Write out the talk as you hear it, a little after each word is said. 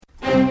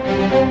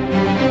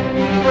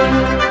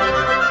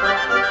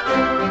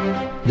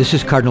This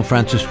is Cardinal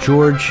Francis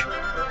George.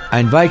 I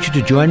invite you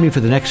to join me for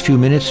the next few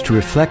minutes to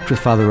reflect with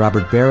Father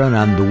Robert Barron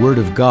on the Word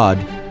of God,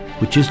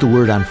 which is the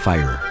Word on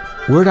Fire.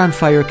 Word on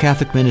Fire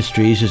Catholic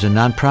Ministries is a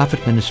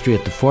non-profit ministry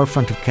at the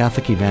forefront of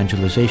Catholic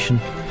evangelization,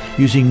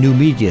 using new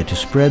media to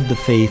spread the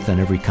faith on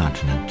every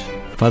continent.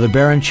 Father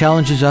Barron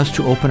challenges us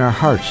to open our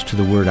hearts to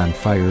the Word on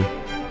Fire,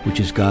 which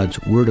is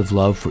God's word of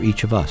love for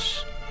each of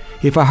us.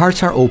 If our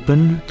hearts are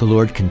open, the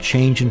Lord can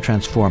change and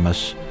transform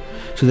us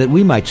so that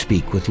we might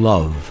speak with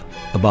love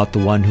about the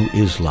one who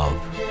is love.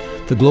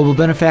 The global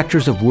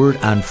benefactors of Word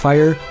on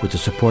Fire, with the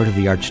support of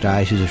the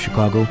Archdiocese of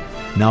Chicago,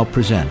 now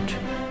present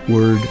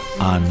Word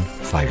on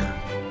Fire.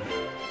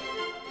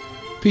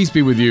 Peace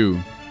be with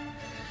you.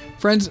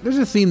 Friends, there's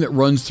a theme that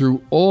runs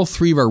through all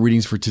three of our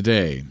readings for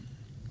today.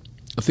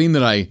 A theme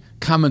that I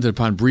commented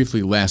upon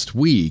briefly last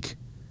week.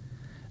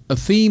 A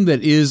theme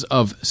that is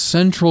of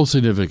central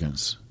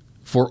significance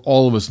for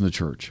all of us in the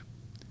Church.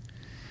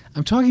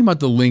 I'm talking about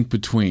the link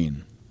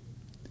between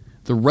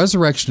the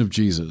resurrection of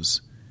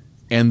Jesus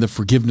and the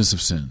forgiveness of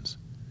sins.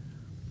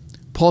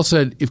 Paul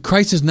said, if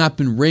Christ has not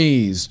been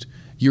raised,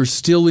 you're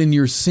still in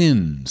your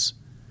sins.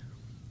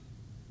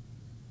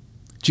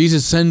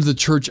 Jesus sends the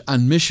church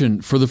on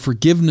mission for the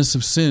forgiveness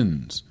of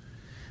sins.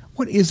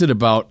 What is it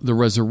about the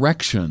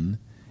resurrection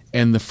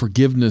and the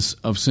forgiveness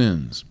of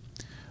sins?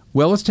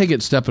 Well, let's take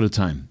it a step at a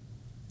time.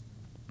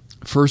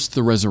 First,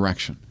 the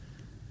resurrection.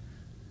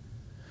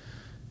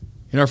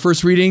 In our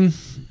first reading,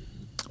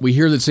 we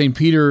hear that St.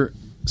 Peter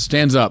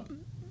stands up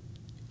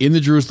in the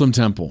Jerusalem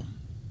temple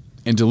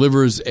and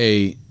delivers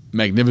a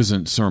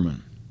magnificent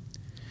sermon.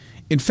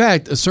 In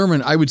fact, a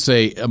sermon, I would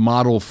say, a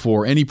model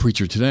for any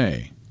preacher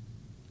today.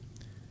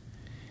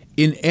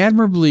 In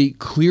admirably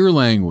clear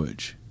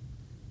language,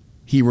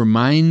 he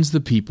reminds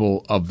the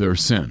people of their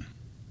sin.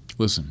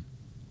 Listen.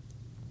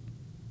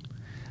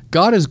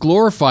 God has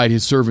glorified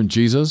his servant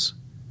Jesus,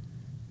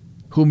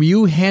 whom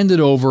you handed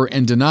over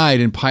and denied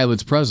in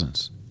Pilate's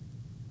presence.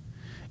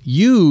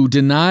 You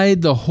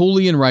denied the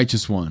holy and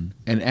righteous one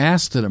and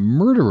asked that a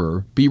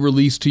murderer be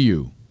released to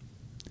you.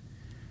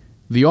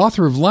 The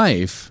author of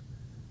life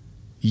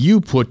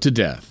you put to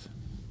death.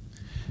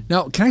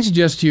 Now, can I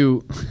suggest to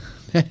you,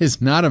 that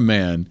is not a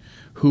man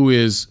who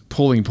is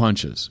pulling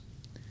punches.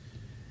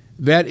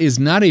 That is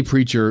not a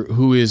preacher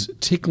who is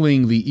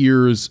tickling the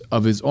ears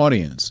of his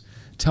audience,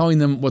 telling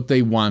them what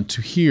they want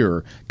to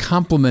hear,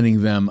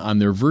 complimenting them on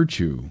their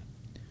virtue.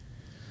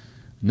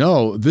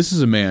 No, this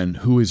is a man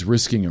who is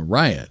risking a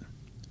riot.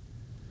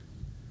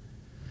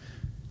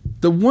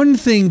 The one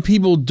thing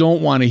people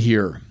don't want to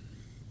hear,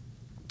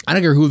 I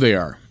don't care who they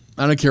are,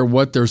 I don't care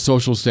what their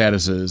social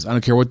status is, I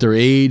don't care what their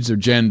age, their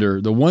gender,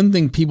 the one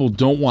thing people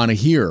don't want to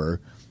hear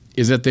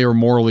is that they are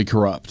morally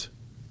corrupt.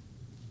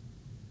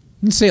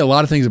 You can say a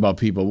lot of things about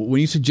people, but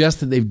when you suggest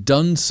that they've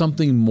done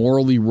something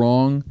morally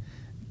wrong,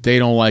 they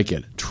don't like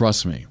it.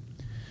 Trust me.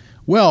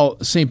 Well,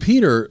 St.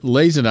 Peter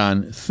lays it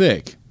on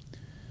thick.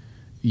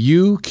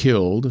 You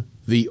killed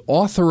the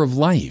author of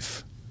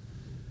life.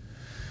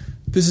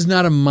 This is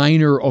not a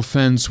minor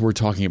offense we're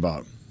talking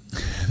about.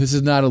 This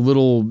is not a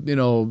little,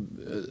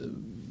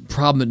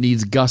 problem that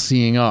needs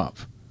gussying up.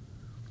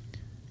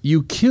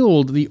 You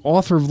killed the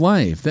author of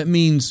life. That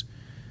means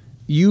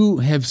you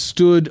have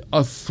stood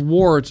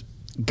athwart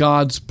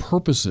God's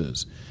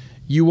purposes.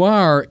 You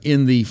are,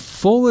 in the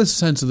fullest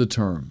sense of the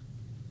term,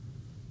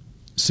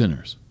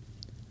 sinners.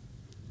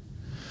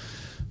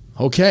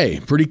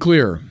 Okay, pretty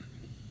clear.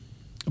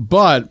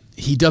 But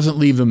he doesn't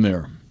leave them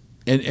there.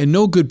 And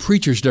no good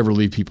preacher should ever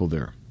leave people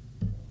there.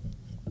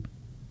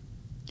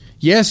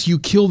 Yes, you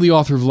kill the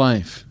author of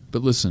life,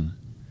 but listen,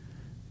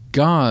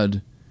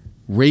 God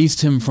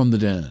raised him from the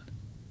dead.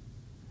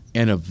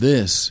 And of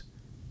this,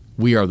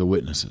 we are the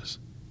witnesses.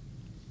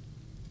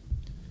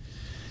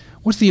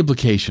 What's the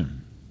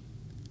implication?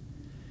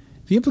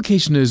 The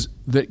implication is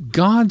that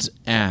God's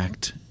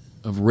act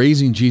of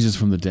raising Jesus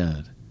from the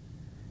dead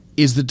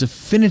is the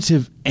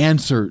definitive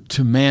answer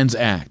to man's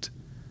act.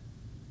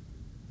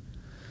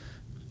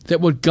 That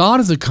what God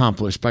has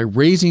accomplished by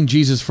raising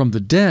Jesus from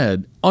the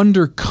dead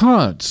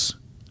undercuts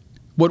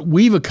what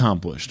we've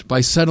accomplished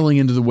by settling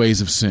into the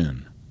ways of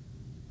sin.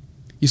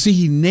 You see,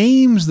 he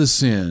names the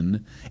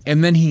sin,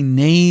 and then he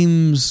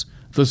names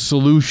the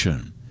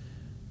solution.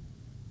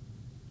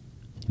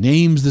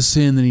 Names the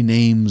sin, then he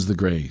names the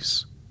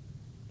grace.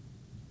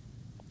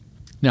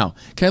 Now,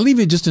 can I leave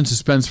you just in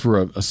suspense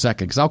for a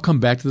second, because I'll come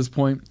back to this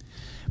point.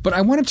 But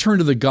I want to turn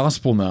to the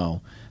gospel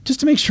now, just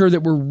to make sure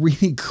that we're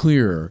really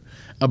clear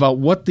about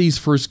what these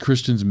first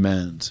Christians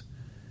meant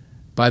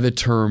by the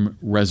term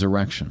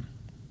resurrection.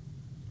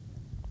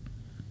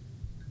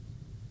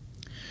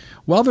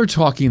 While they're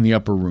talking in the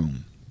upper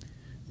room,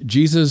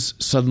 Jesus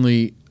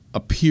suddenly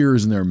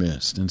appears in their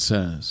midst and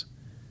says,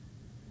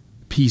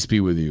 "Peace be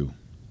with you."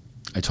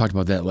 I talked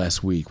about that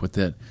last week, what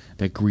that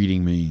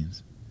greeting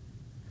means.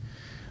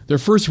 Their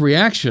first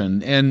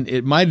reaction, and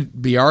it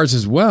might be ours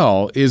as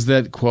well, is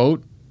that,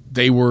 quote,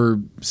 they were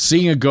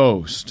seeing a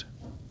ghost.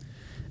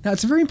 Now,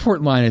 it's a very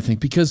important line, I think,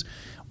 because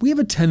we have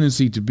a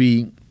tendency to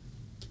be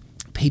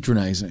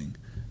patronizing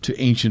to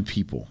ancient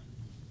people.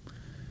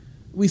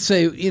 we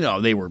say,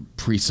 they were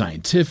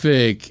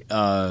pre-scientific.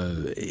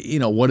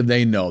 What did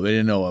they know? They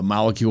didn't know a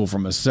molecule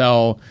from a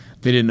cell.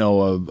 They didn't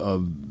know a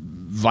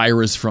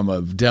virus from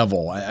a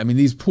devil. I mean,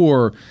 these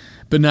poor,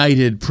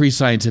 benighted,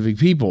 pre-scientific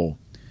people.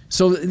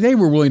 So they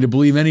were willing to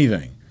believe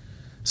anything.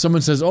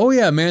 Someone says, oh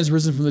yeah, man's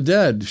risen from the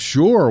dead.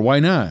 Sure, why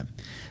not?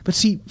 But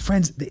see,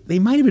 friends, they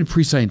might have been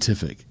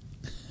pre-scientific,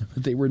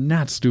 but they were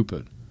not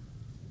stupid.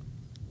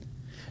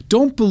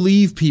 Don't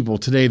believe people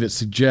today that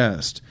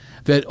suggest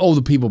that,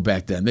 the people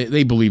back then,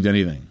 they believed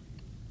anything.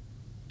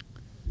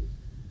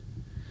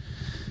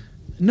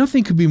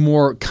 Nothing could be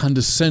more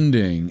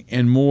condescending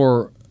and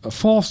more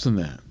false than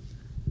that.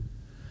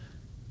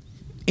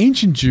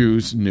 Ancient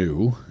Jews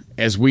knew,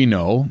 as we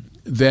know,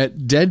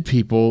 that dead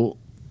people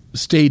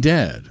stay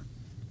dead.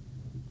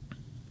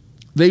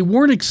 They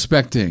weren't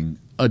expecting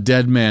a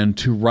dead man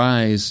to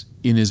rise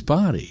in his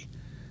body.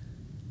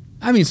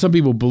 I mean, some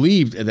people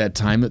believed at that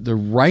time that the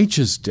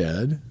righteous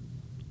dead,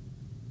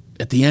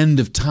 at the end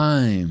of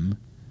time,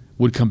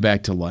 would come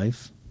back to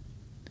life.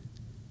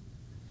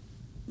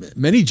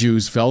 Many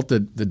Jews felt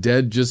that the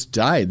dead just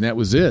died, and that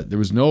was it. There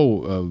was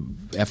no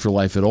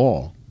afterlife at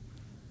all.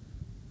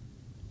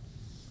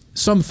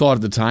 Some thought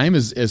at the time,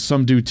 as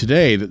some do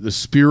today, that the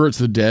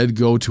spirits of the dead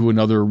go to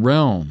another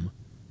realm.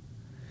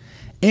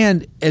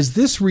 And as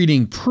this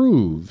reading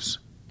proves,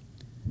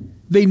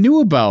 they knew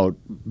about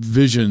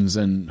visions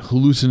and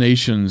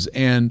hallucinations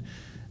and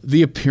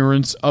the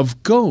appearance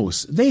of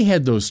ghosts. They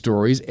had those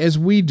stories as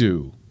we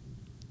do.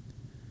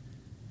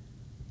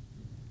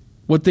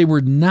 What they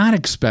were not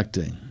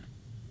expecting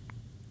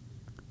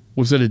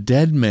was that a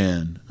dead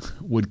man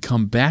would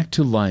come back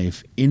to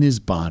life in his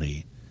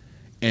body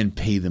and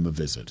pay them a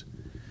visit.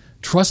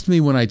 Trust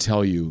me when I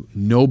tell you,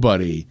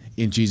 nobody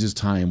in Jesus'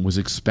 time was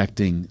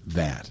expecting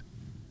that.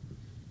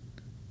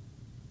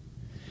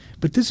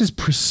 But this is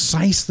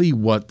precisely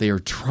what they are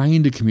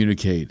trying to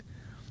communicate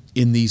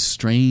in these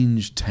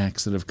strange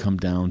texts that have come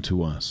down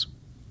to us.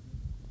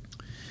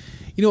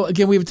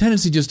 Again, we have a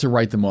tendency just to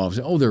write them off.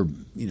 Say, they're,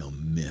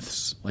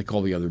 myths, like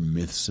all the other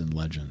myths and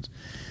legends.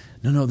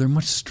 No, they're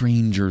much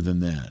stranger than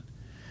that.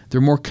 They're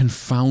more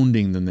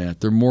confounding than that.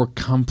 They're more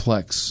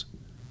complex.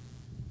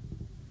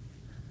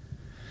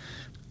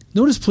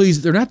 Notice,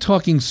 please, they're not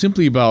talking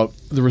simply about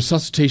the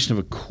resuscitation of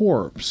a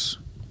corpse,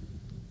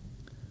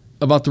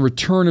 about the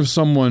return of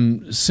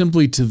someone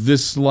simply to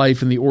this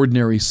life in the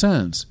ordinary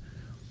sense.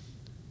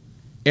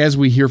 As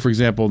we hear, for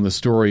example, in the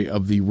story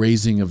of the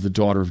raising of the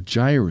daughter of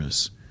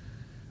Jairus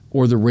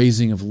or the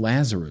raising of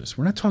Lazarus.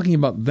 We're not talking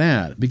about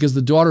that because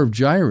the daughter of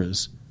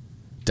Jairus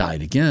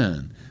died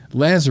again.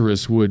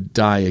 Lazarus would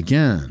die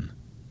again.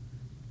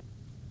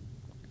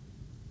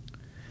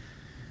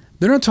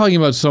 They're not talking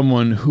about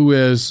someone who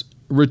has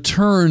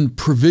returned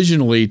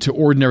provisionally to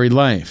ordinary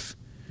life.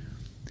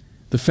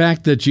 The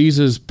fact that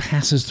Jesus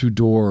passes through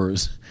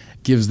doors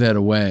gives that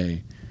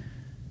away.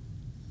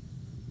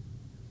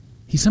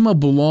 He somehow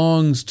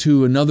belongs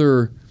to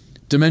another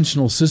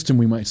dimensional system,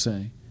 we might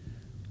say.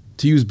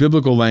 To use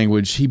biblical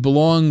language, he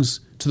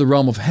belongs to the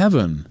realm of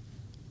heaven,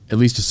 at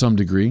least to some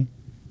degree.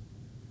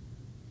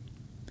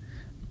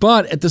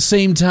 But at the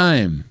same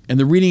time, and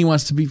the reading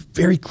wants to be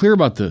very clear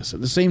about this,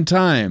 at the same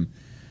time,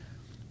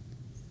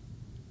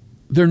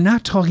 they're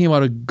not talking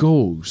about a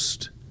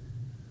ghost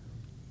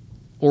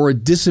or a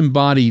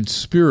disembodied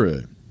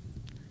spirit,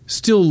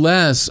 still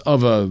less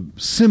of a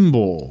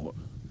symbol.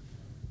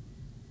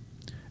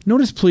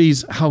 Notice,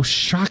 please, how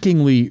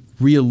shockingly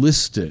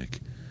realistic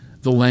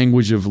the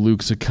language of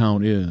Luke's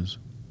account is.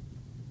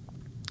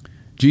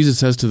 Jesus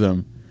says to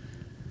them,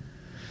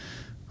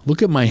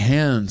 "Look at my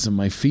hands and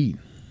my feet,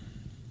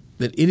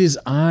 that it is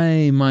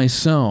I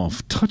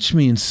myself. Touch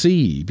me and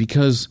see,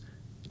 because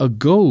a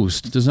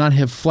ghost does not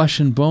have flesh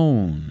and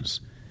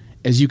bones,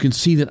 as you can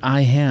see that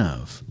I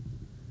have."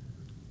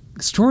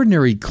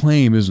 Extraordinary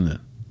claim, isn't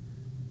it?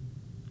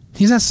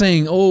 He's not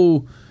saying,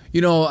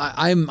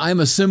 I'm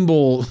a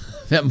symbol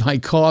that my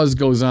cause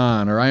goes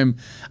on, or I'm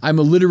a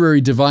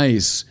literary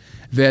device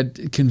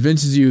that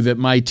convinces you that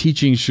my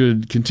teaching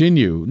should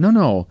continue.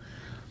 No.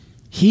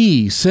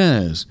 He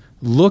says,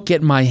 look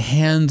at my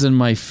hands and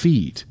my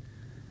feet,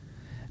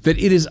 that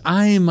it is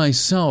I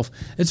myself.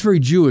 It's very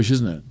Jewish,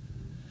 isn't it?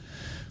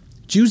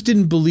 Jews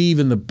didn't believe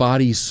in the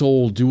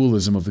body-soul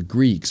dualism of the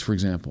Greeks, for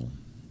example.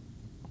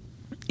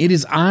 It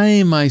is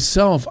I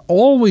myself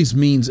always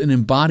means an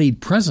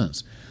embodied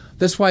presence.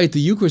 That's why at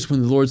the Eucharist,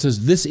 when the Lord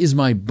says, this is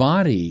my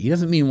body, he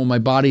doesn't mean, my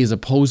body is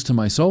opposed to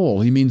my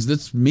soul. He means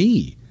that's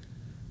me.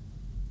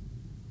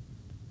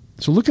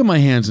 So look at my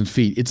hands and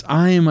feet. It's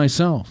I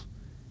myself.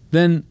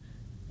 Then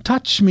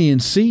touch me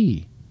and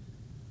see.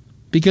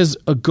 Because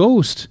a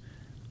ghost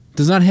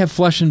does not have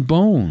flesh and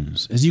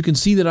bones, as you can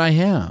see that I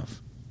have.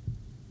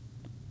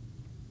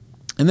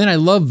 And then I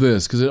love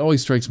this, because it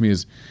always strikes me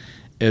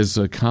as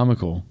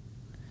comical.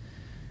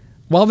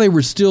 While they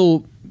were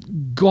still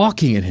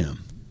gawking at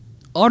him,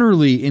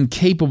 utterly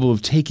incapable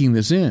of taking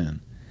this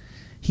in,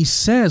 he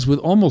says with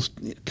almost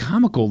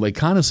comical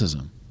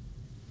laconicism,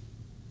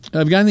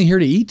 "I've got anything here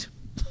to eat?"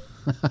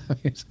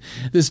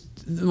 This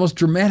the most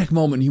dramatic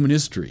moment in human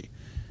history.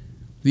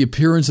 the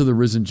appearance of the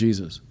risen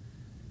Jesus.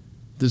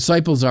 The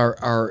disciples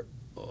are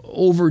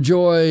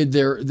overjoyed.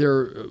 They're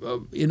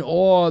in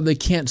awe. They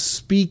can't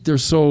speak. They're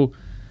so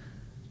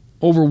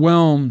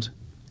overwhelmed.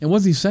 And what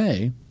does he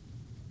say?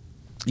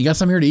 You got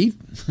something here to eat?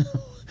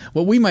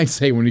 What we might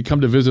say when we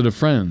come to visit a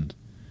friend.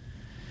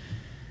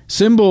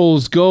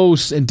 Symbols,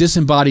 ghosts, and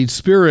disembodied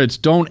spirits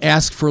don't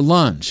ask for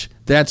lunch.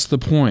 That's the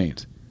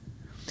point.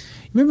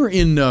 Remember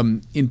in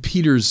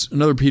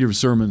another Peter's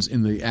sermons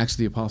in the Acts of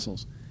the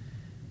Apostles,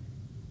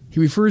 he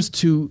refers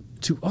to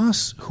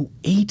us who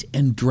ate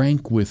and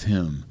drank with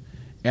him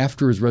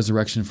after his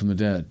resurrection from the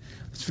dead.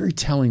 It's very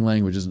telling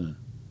language, isn't it?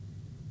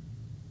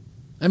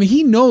 I mean,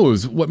 he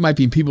knows what might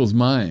be in people's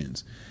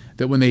minds,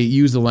 that when they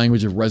use the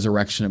language of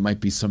resurrection, it might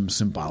be some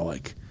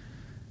symbolic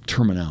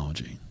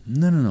terminology.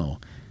 No.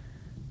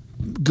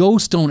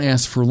 Ghosts don't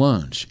ask for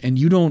lunch, and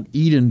you don't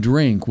eat and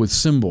drink with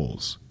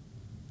symbols.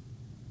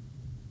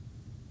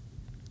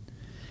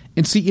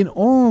 And see, in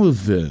all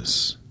of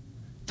this,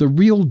 the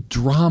real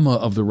drama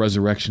of the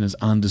resurrection is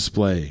on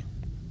display.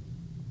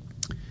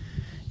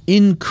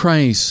 In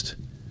Christ,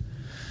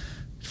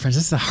 friends,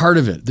 that's the heart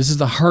of it. This is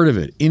the heart of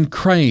it. In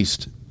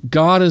Christ,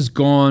 God has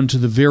gone to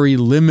the very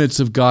limits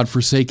of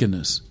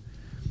God-forsakenness,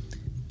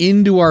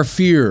 into our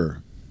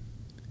fear,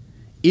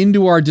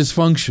 into our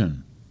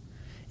dysfunction,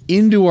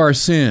 into our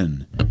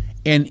sin,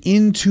 and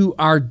into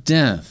our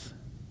death.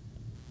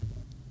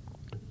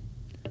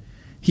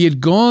 He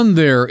had gone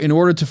there in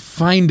order to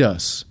find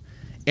us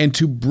and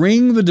to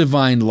bring the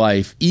divine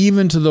life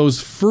even to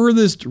those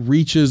furthest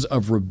reaches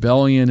of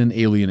rebellion and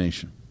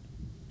alienation.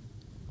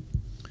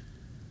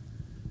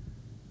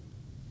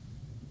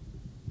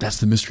 That's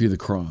the mystery of the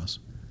cross.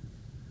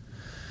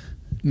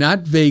 Not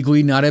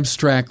vaguely, not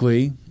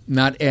abstractly,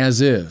 not as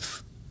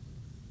if,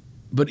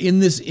 but in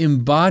this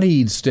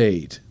embodied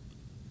state,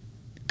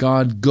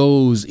 God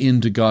goes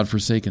into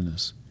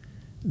God-forsakenness.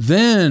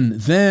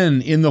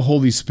 Then in the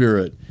Holy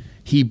Spirit,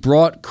 he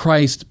brought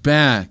Christ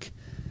back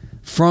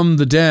from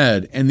the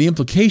dead, and the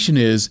implication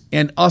is,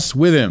 and us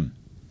with him.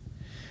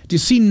 Do you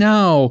see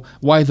now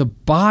why the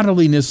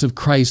bodiliness of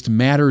Christ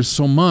matters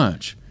so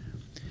much?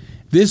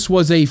 This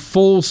was a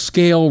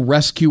full-scale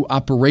rescue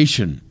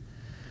operation.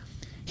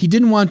 He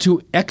didn't want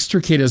to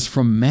extricate us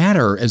from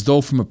matter as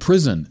though from a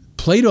prison.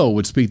 Plato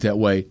would speak that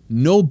way.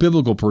 No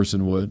biblical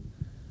person would.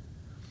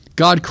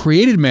 God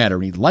created matter,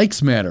 and he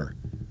likes matter.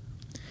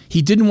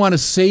 He didn't want to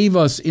save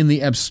us in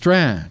the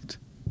abstract.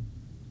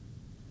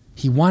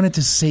 He wanted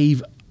to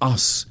save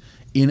us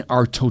in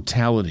our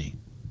totality.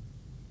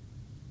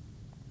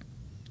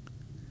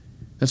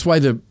 That's why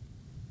the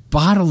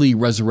bodily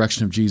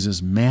resurrection of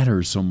Jesus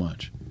matters so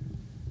much.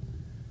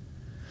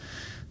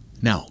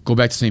 Now, go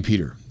back to St.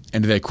 Peter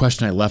and to that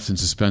question I left in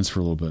suspense for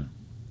a little bit.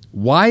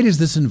 Why does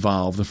this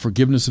involve the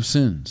forgiveness of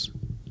sins?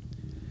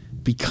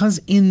 Because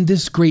in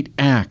this great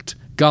act,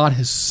 God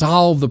has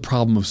solved the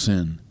problem of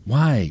sin.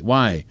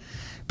 Why?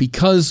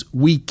 Because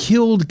we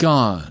killed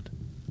God,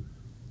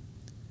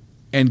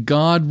 and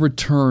God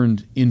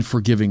returned in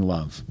forgiving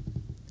love.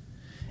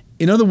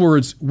 In other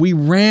words, we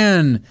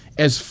ran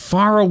as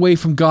far away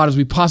from God as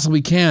we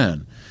possibly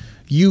can.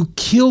 You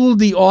killed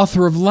the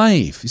author of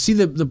life. You see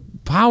the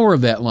power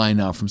of that line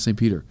now from St.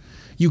 Peter.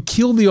 You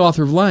killed the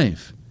author of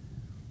life.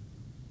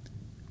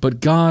 But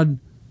God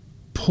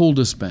pulled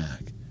us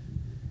back.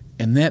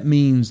 And that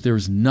means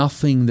there's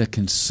nothing that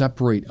can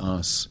separate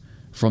us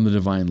from the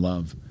divine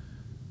love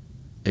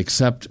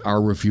except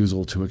our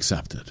refusal to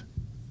accept it.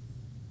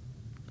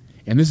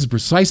 And this is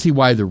precisely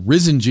why the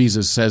risen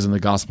Jesus says in the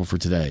gospel for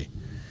today,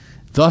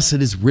 "Thus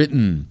it is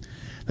written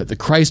that the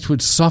Christ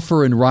would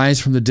suffer and rise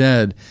from the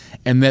dead,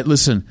 and that,"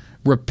 listen,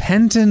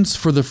 "repentance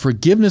for the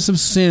forgiveness of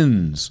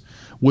sins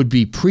would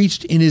be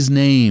preached in his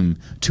name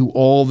to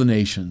all the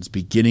nations,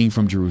 beginning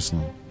from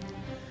Jerusalem."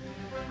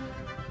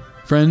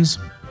 Friends,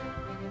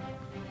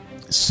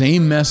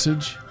 same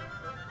message,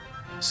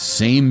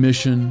 same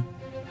mission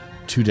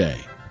today.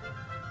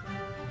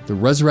 The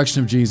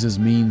resurrection of Jesus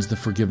means the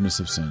forgiveness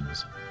of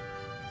sins.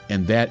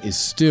 And that is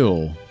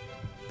still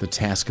the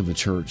task of the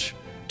church,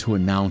 to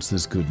announce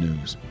this good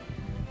news.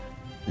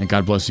 And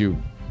God bless you.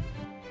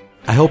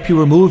 I hope you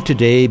were moved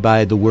today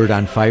by the Word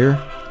on Fire.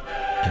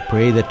 I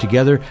pray that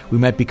together we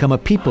might become a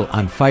people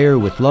on fire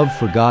with love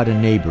for God and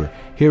neighbor,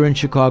 here in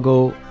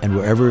Chicago and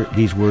wherever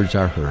these words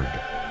are heard.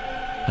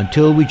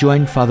 Until we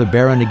join Father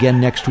Barron again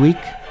next week,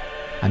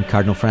 I'm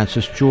Cardinal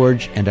Francis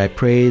George, and I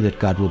pray that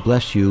God will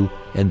bless you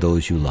and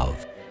those you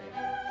love.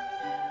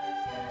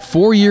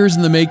 4 years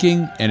in the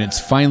making, and it's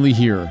finally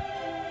here.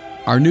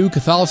 Our new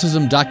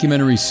Catholicism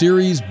documentary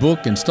series,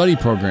 book, and study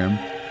program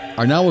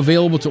are now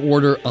available to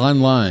order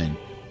online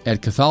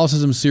at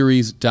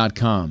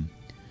CatholicismSeries.com.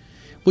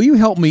 Will you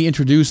help me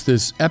introduce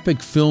this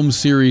epic film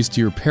series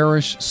to your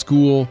parish,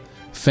 school,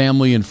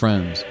 family, and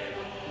friends?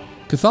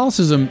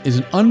 Catholicism is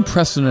an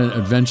unprecedented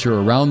adventure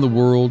around the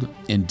world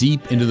and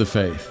deep into the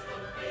faith.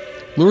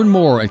 Learn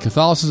more at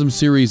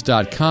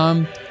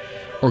CatholicismSeries.com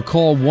or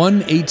call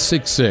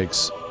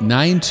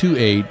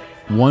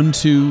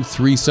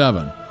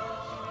 1-866-928-1237.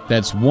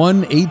 That's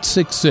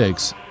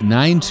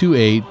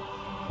 1-866-928-1237.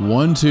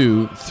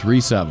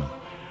 1237.